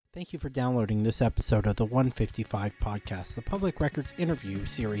Thank you for downloading this episode of the 155 Podcast, the public records interview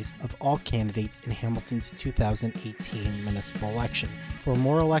series of all candidates in Hamilton's 2018 municipal election. For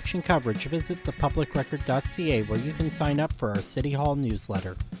more election coverage, visit thepublicrecord.ca where you can sign up for our City Hall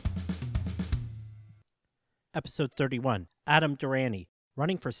newsletter. Episode 31, Adam Durani,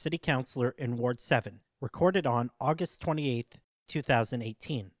 running for City Councillor in Ward 7, recorded on August 28,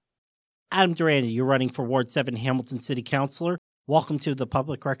 2018. Adam Durani, you're running for Ward 7 Hamilton City Councillor. Welcome to the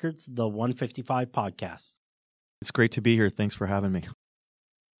Public Records, the 155 Podcast. It's great to be here. Thanks for having me.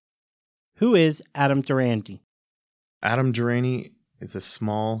 Who is Adam Durani? Adam Durani is a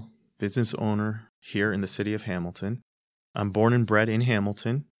small business owner here in the city of Hamilton. I'm born and bred in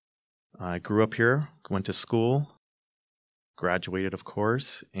Hamilton. I grew up here, went to school, graduated, of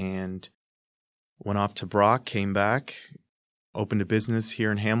course, and went off to Brock, came back, opened a business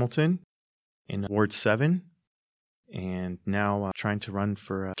here in Hamilton in Ward 7. And now trying to run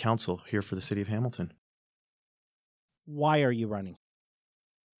for council here for the city of Hamilton. Why are you running?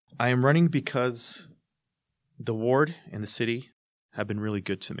 I am running because the ward and the city have been really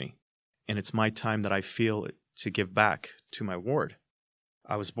good to me. And it's my time that I feel to give back to my ward.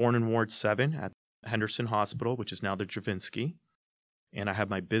 I was born in Ward 7 at Henderson Hospital, which is now the Dravinsky. And I have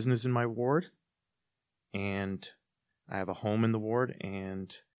my business in my ward. And I have a home in the ward.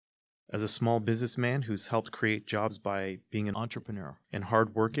 And as a small businessman who's helped create jobs by being an entrepreneur and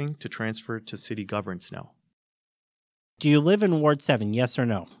hardworking to transfer to city governance now. Do you live in Ward 7, yes or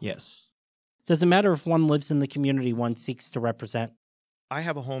no? Yes. Does it matter if one lives in the community one seeks to represent? I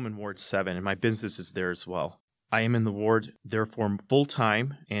have a home in Ward 7 and my business is there as well. I am in the ward, therefore,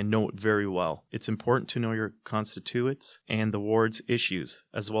 full-time and know it very well. It's important to know your constituents and the ward's issues,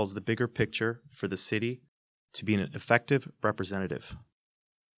 as well as the bigger picture for the city to be an effective representative.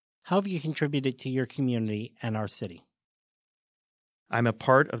 How have you contributed to your community and our city? I'm a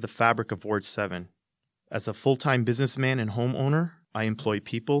part of the fabric of Ward 7. As a full-time businessman and homeowner, I employ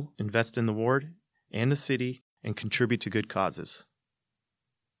people, invest in the ward and the city, and contribute to good causes.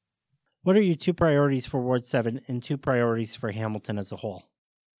 What are your two priorities for Ward 7 and two priorities for Hamilton as a whole?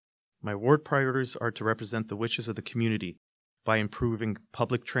 My ward priorities are to represent the wishes of the community by improving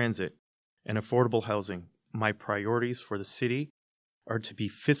public transit and affordable housing. My priorities for the city are to be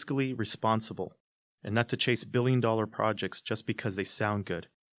fiscally responsible and not to chase billion-dollar projects just because they sound good,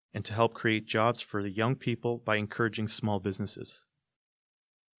 and to help create jobs for the young people by encouraging small businesses.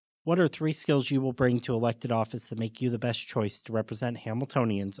 What are three skills you will bring to elected office that make you the best choice to represent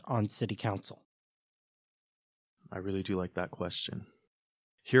Hamiltonians on City Council? I really do like that question.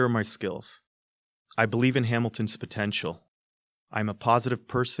 Here are my skills. I believe in Hamilton's potential. I'm a positive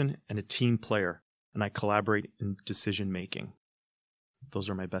person and a team player, and I collaborate in decision-making.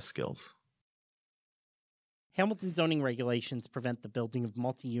 Those are my best skills. Hamilton zoning regulations prevent the building of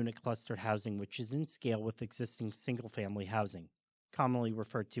multi-unit clustered housing, which is in scale with existing single-family housing, commonly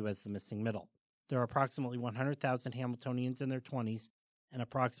referred to as the missing middle. There are approximately 100,000 Hamiltonians in their 20s and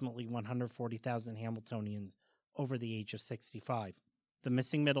approximately 140,000 Hamiltonians over the age of 65. The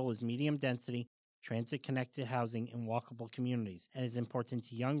missing middle is medium density, transit-connected housing in walkable communities, and is important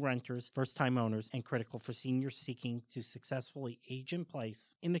to young renters, first-time owners, and critical for seniors seeking to successfully age in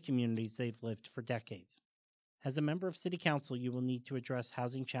place in the communities they've lived for decades. As a member of City Council, you will need to address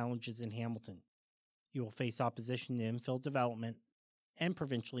housing challenges in Hamilton. You will face opposition to infill development and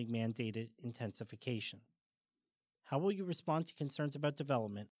provincially mandated intensification. How will you respond to concerns about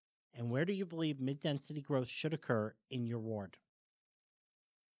development, and where do you believe mid-density growth should occur in your ward?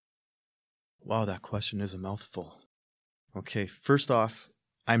 Wow, that question is a mouthful. Okay, first off,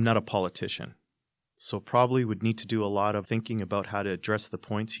 I'm not a politician, so probably would need to do a lot of thinking about how to address the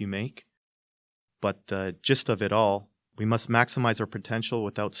points you make. But the gist of it all, we must maximize our potential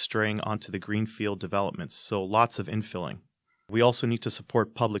without straying onto the greenfield developments, so lots of infilling. We also need to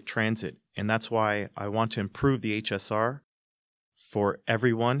support public transit, and that's why I want to improve the HSR for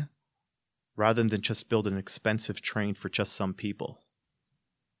everyone, rather than just build an expensive train for just some people.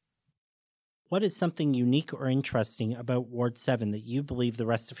 What is something unique or interesting about Ward 7 that you believe the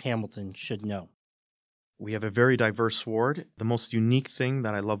rest of Hamilton should know? We have a very diverse ward. The most unique thing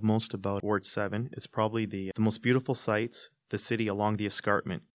that I love most about Ward 7 is probably the most beautiful sites, the city along the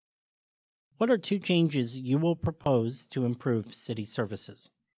escarpment. What are two changes you will propose to improve city services?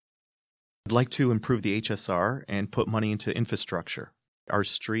 I'd like to improve the HSR and put money into infrastructure. Our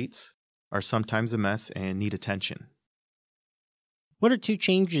streets are sometimes a mess and need attention. What are two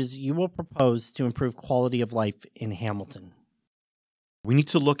changes you will propose to improve quality of life in Hamilton? We need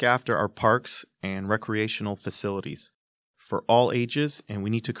to look after our parks and recreational facilities for all ages, and we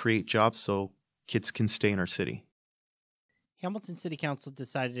need to create jobs so kids can stay in our city. Hamilton City Council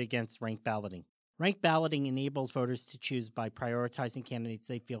decided against ranked balloting. Ranked balloting enables voters to choose by prioritizing candidates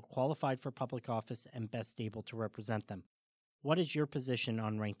they feel qualified for public office and best able to represent them. What is your position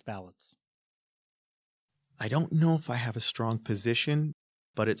on ranked ballots? I don't know if I have a strong position,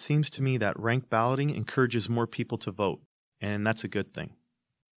 but it seems to me that ranked balloting encourages more people to vote, and that's a good thing.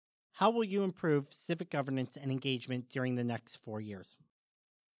 How will you improve civic governance and engagement during the next 4 years?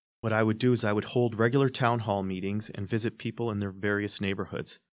 What I would do is I would hold regular town hall meetings and visit people in their various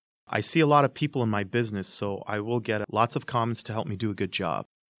neighborhoods. I see a lot of people in my business, so I will get lots of comments to help me do a good job.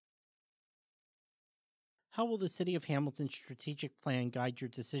 How will the City of Hamilton's strategic plan guide your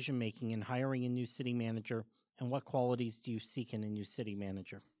decision-making in hiring a new city manager, and what qualities do you seek in a new city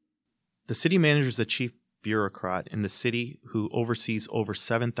manager? The city manager is the chief bureaucrat in the city who oversees over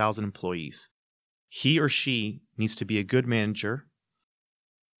 7,000 employees. He or she needs to be a good manager,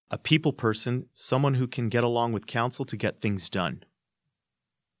 a people person, someone who can get along with council to get things done.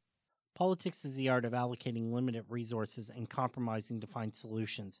 Politics is the art of allocating limited resources and compromising to find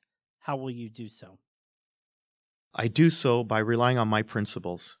solutions. How will you do so? I do so by relying on my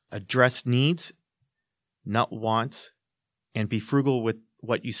principles. Address needs, not wants, and be frugal with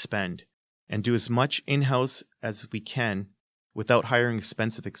what you spend, and do as much in-house as we can without hiring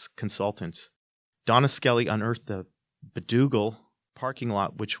expensive consultants. Donna Skelly unearthed the Badoogle parking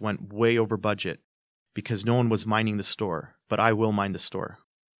lot which went way over budget because no one was minding the store, but I will mind the store.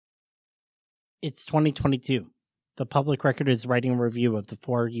 It's 2022. The public record is writing a review of the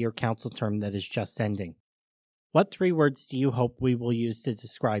 4-year council term that is just ending. What 3 words do you hope we will use to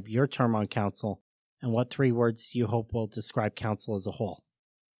describe your term on council, and what 3 words do you hope will describe council as a whole?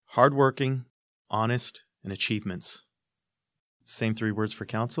 Hardworking, honest, and achievements. Same 3 words for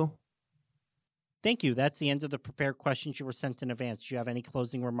council? Thank you. That's the end of the prepared questions you were sent in advance. Do you have any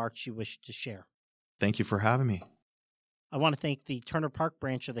closing remarks you wish to share? Thank you for having me. I want to thank the Turner Park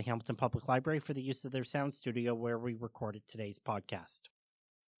branch of the Hamilton Public Library for the use of their sound studio where we recorded today's podcast.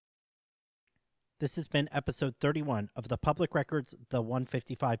 This has been episode 31 of the Public Record's The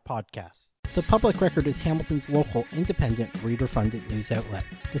 155 podcast. The Public Record is Hamilton's local, independent, reader-funded news outlet.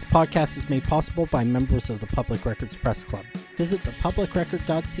 This podcast is made possible by members of the Public Records Press Club. Visit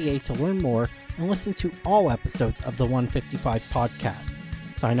thepublicrecord.ca to learn more and listen to all episodes of the 155 podcast.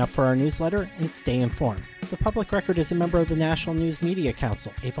 Sign up for our newsletter and stay informed. The Public Record is a member of the National News Media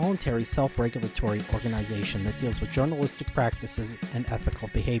Council, a voluntary self-regulatory organization that deals with journalistic practices and ethical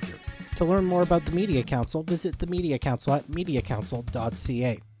behavior. To learn more about the Media Council, visit the Media Council at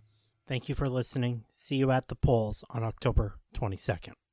mediacouncil.ca. Thank you for listening. See you at the polls on October 22nd.